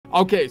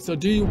Okay, so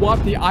do you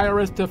want the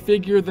IRS to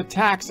figure the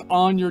tax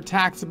on your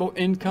taxable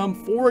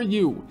income for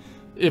you?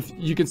 If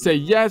you can say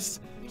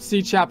yes,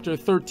 see Chapter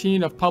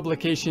 13 of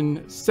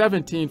Publication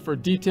 17 for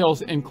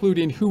details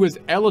including who is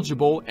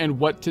eligible and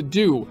what to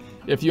do.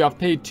 If you have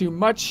paid too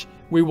much,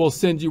 we will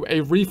send you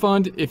a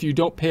refund. If you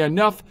don't pay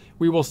enough,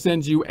 we will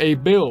send you a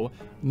bill.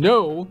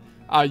 No,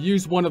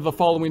 use one of the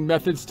following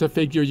methods to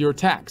figure your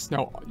tax.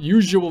 Now,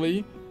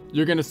 usually,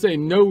 you're going to say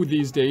no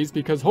these days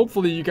because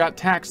hopefully you got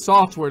tax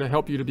software to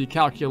help you to be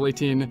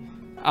calculating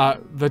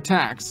the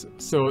tax.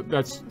 So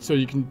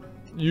you can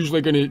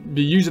usually going to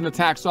be using the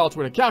tax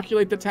software to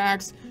calculate the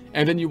tax,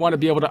 and then you want to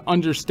be able to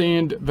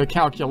understand the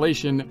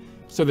calculation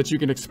so that you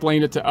can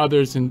explain it to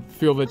others and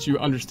feel that you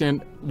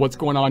understand what's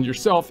going on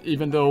yourself,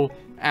 even though,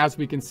 as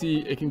we can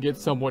see, it can get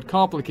somewhat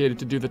complicated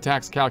to do the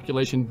tax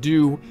calculation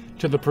due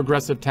to the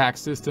progressive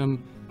tax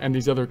system and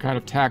these other kind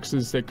of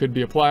taxes that could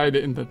be applied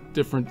in the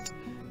different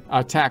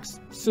tax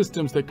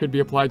systems that could be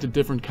applied to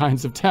different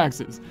kinds of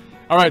taxes.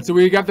 All right, so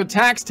we got the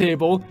tax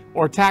table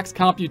or tax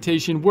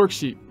computation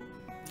worksheet.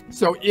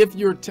 So if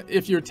your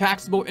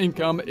taxable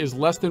income is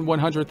less than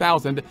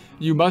 100,000,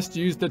 you must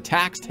use the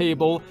tax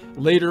table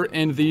later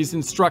in these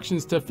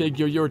instructions to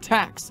figure your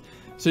tax.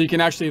 So you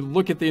can actually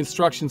look at the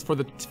instructions for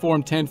the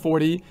Form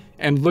 1040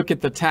 and look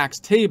at the tax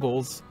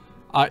tables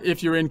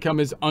if your income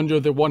is under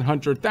the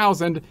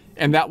 100,000,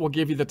 and that will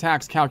give you the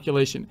tax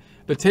calculation.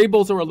 The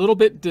tables are a little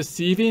bit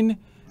deceiving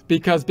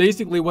because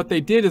basically what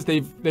they did is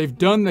they've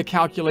done the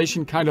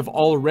calculation kind of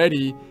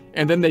already,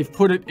 and then they've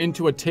put it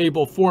into a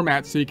table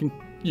format so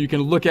you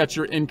can look at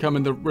your income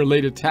and the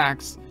related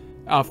tax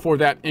for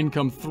that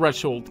income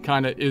threshold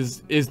kind of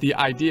is the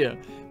idea.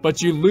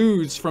 But you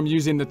lose from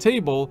using the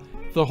table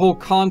the whole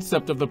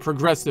concept of the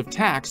progressive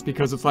tax,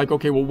 because it's like,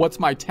 okay, well, what's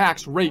my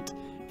tax rate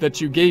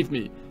that you gave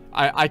me?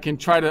 I can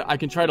try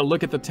to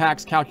look at the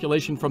tax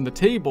calculation from the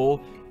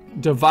table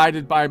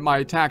divided by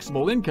my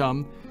taxable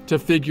income to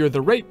figure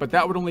the rate, but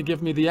that would only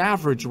give me the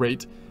average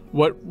rate.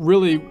 What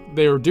really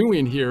they're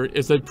doing here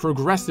is a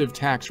progressive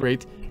tax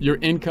rate, your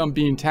income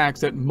being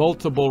taxed at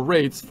multiple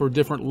rates for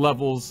different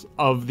levels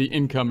of the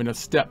income in a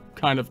step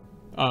kind of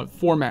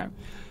format.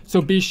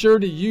 So be sure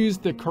to use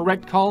the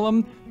correct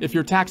column. If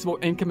your taxable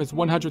income is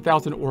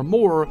 100,000 or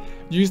more,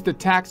 use the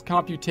tax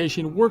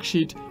computation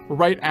worksheet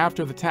right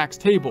after the tax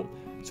table.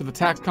 So the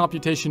tax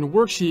computation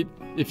worksheet,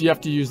 if you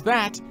have to use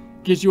that,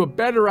 gives you a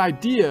better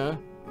idea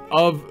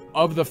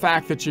of the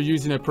fact that you're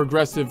using a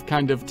progressive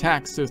kind of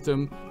tax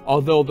system,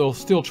 although they'll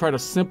still try to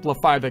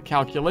simplify the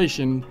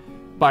calculation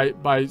by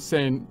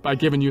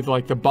giving you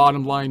the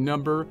bottom line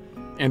number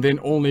and then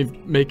only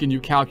making you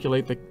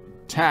calculate the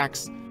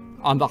tax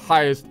on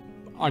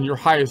your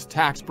highest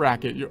tax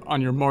bracket,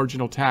 on your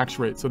marginal tax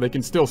rate. So they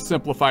can still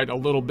simplify it a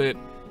little bit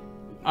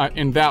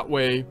in that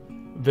way,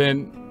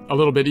 then a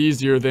little bit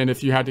easier than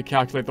if you had to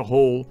calculate the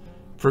whole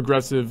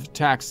progressive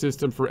tax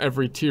system for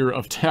every tier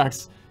of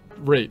tax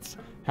rates.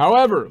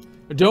 However,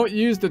 don't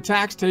use the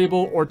tax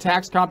table or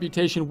tax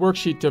computation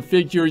worksheet to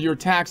figure your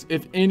tax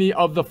if any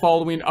of the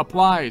following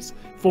applies.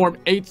 Form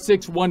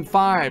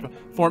 8615.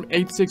 Form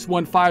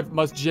 8615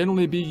 must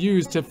generally be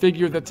used to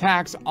figure the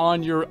tax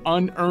on your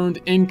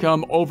unearned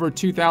income over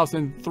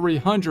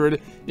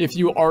 $2,300 if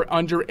you are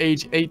under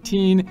age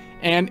 18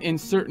 and in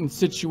certain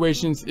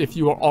situations if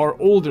you are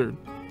older.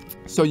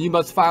 So you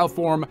must file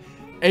Form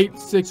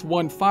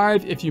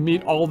 8615 if you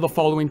meet all the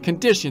following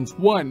conditions.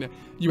 1,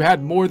 you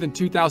had more than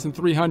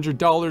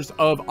 $2,300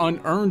 of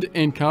unearned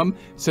income,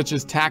 such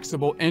as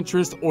taxable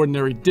interest,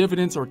 ordinary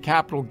dividends, or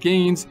capital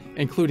gains,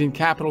 including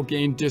capital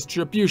gain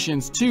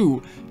distributions.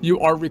 2, you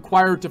are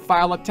required to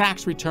file a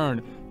tax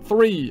return.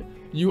 3,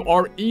 you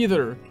are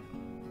either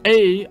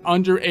A,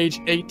 under age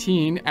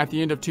 18 at the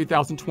end of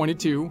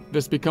 2022.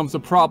 This becomes a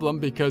problem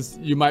because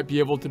you might be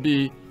able to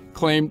be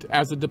claimed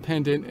as a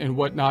dependent and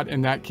whatnot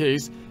in that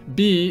case.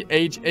 B,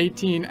 age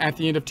 18 at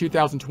the end of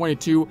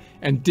 2022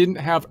 and didn't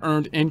have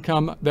earned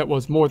income that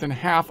was more than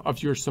half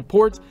of your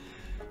support.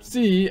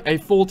 C, a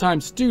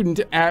full-time student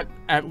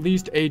at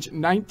least age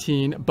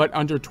 19 but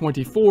under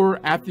 24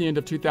 at the end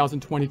of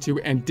 2022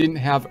 and didn't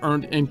have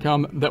earned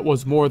income that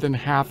was more than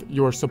half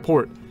your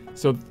support.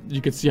 So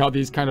you can see how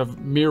these kind of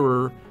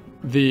mirror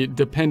the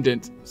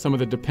some of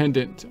the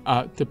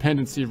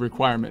dependency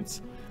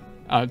requirements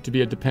to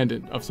be a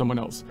dependent of someone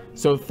else.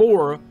 So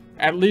 4,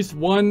 at least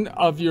one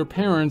of your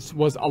parents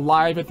was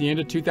alive at the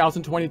end of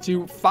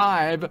 2022.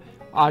 5,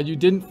 you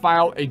didn't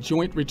file a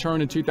joint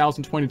return in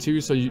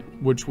 2022,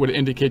 which would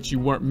indicate you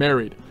weren't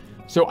married.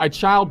 So a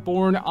child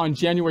born on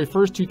January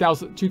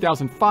 1st,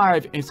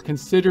 2005 is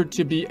considered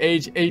to be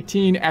age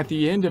 18 at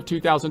the end of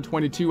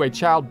 2022. A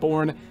child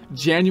born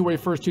January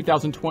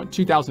 1st,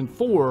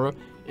 2004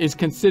 is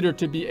considered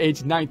to be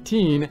age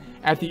 19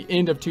 at the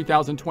end of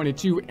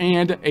 2022,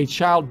 and a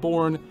child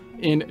born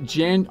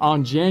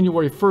on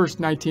January 1st,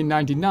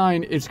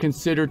 1999 is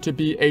considered to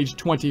be age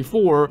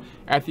 24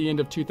 at the end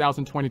of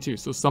 2022.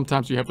 So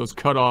sometimes you have those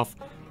cutoff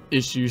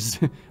issues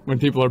when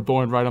people are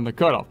born right on the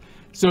cutoff.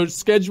 So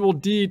Schedule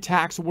D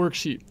tax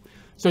worksheet.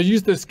 So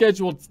use the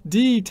Schedule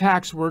D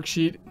tax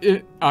worksheet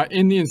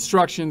in the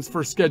instructions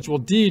for Schedule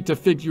D to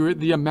figure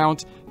the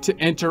amount to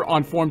enter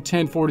on Form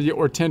 1040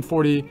 or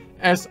 1040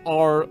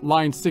 SR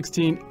line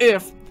 16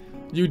 if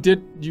you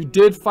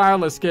did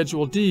file a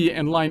Schedule D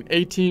and line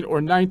 18 or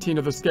 19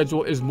 of the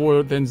schedule is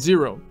more than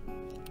 0.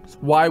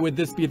 Why would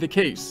this be the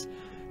case?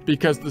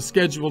 Because the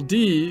Schedule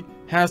D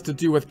has to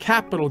do with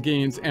capital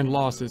gains and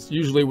losses,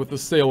 usually with the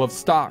sale of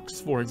stocks,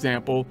 for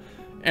example.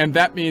 And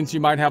that means you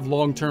might have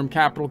long-term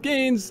capital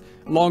gains.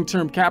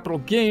 Long-term capital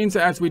gains,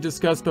 as we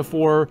discussed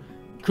before,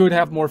 could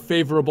have more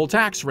favorable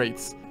tax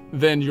rates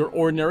than your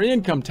ordinary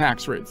income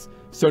tax rates.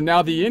 So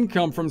now the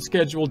income from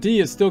Schedule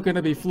D is still going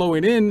to be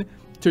flowing in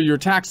to your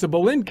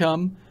taxable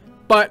income,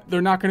 but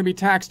they're not going to be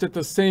taxed at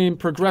the same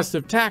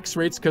progressive tax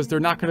rates because they're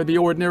not going to be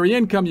ordinary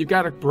income. You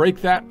got to break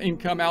that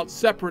income out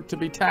separate to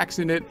be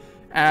taxing it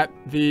at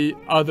the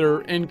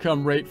other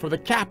income rate for the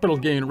capital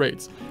gain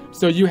rates.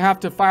 So you have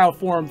to file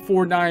Form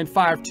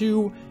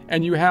 4952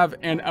 and you have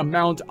an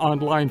amount on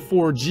line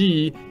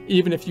 4G,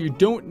 even if you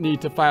don't need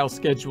to file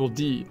Schedule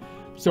D.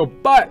 So,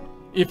 but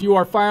if you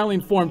are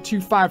filing Form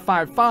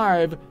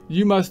 2555,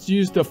 you must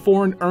use the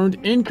Foreign Earned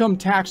Income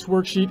Tax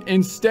Worksheet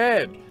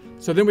instead.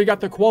 So then we got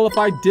the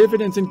Qualified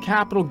Dividends and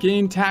Capital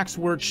Gain Tax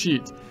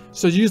Worksheet.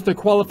 So use the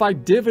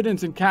Qualified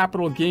Dividends and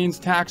Capital Gains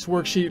Tax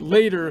Worksheet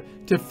later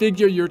to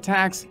figure your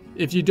tax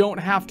if you don't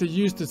have to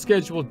use the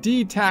Schedule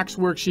D tax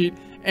worksheet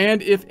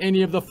and if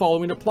any of the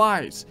following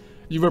applies.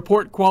 You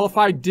report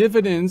qualified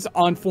dividends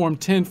on Form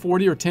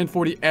 1040 or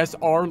 1040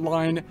 SR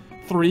line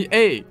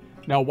 3A.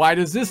 Now, why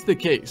is this the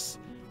case?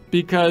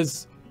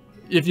 Because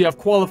if you have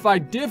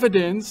qualified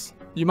dividends,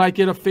 you might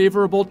get a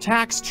favorable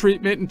tax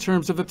treatment in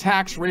terms of the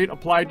tax rate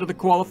applied to the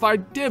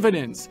qualified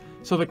dividends.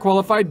 So the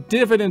qualified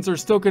dividends are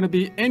still going to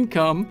be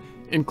income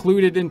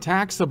included in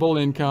taxable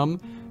income,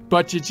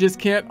 but you just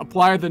can't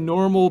apply the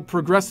normal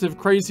progressive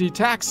crazy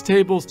tax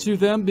tables to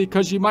them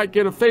because you might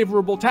get a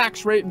favorable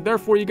tax rate, and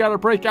therefore you got to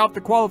break out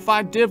the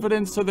qualified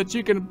dividends so that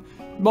you can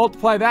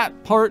multiply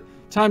that part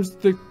times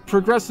the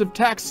progressive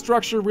tax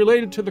structure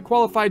related to the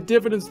qualified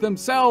dividends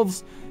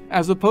themselves,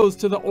 as opposed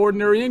to the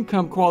ordinary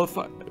income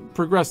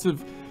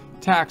progressive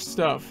tax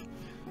stuff.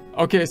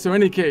 Okay, so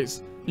in any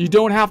case, you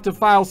don't have to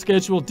file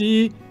Schedule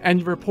D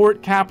and you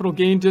report capital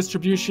gain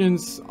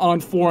distributions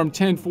on Form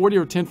 1040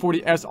 or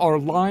 1040 SR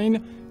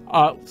line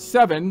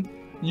 7.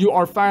 You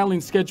are filing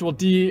Schedule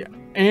D,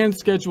 and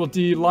Schedule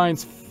D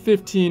lines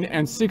 15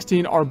 and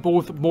 16 are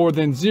both more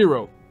than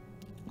 0.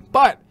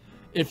 But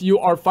if you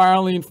are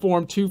filing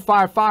Form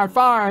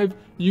 2555,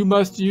 you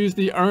must use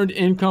the Earned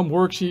Income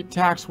Worksheet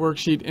tax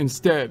worksheet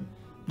instead.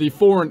 The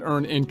foreign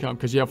earned income,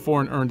 because you have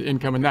foreign earned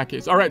income in that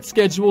case. All right,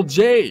 Schedule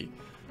J.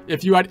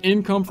 If you had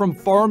income from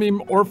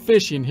farming or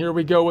fishing, here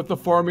we go with the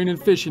farming and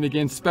fishing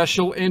again,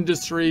 special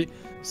industry.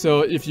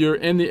 So if you're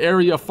in the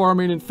area of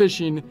farming and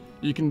fishing,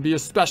 you can be a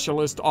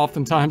specialist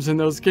oftentimes in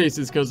those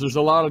cases because there's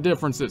a lot of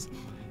differences,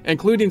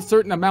 including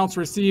certain amounts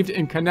received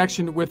in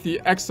connection with the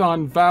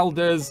Exxon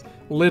Valdez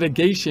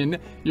litigation.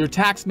 Your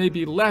tax may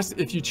be less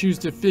if you choose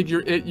to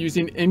figure it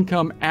using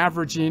income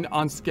averaging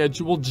on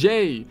Schedule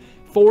J.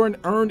 Foreign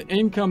Earned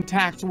Income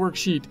Tax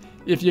Worksheet.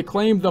 If you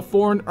claim the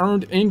Foreign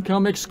Earned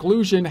Income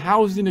Exclusion,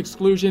 Housing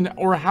Exclusion,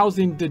 or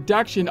Housing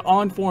Deduction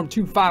on Form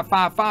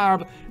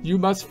 2555, you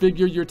must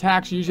figure your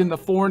tax using the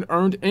Foreign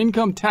Earned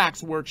Income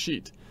Tax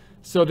Worksheet.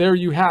 So there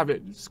you have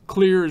it. It's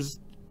clear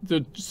as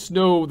the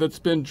snow that's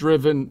been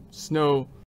driven, snow.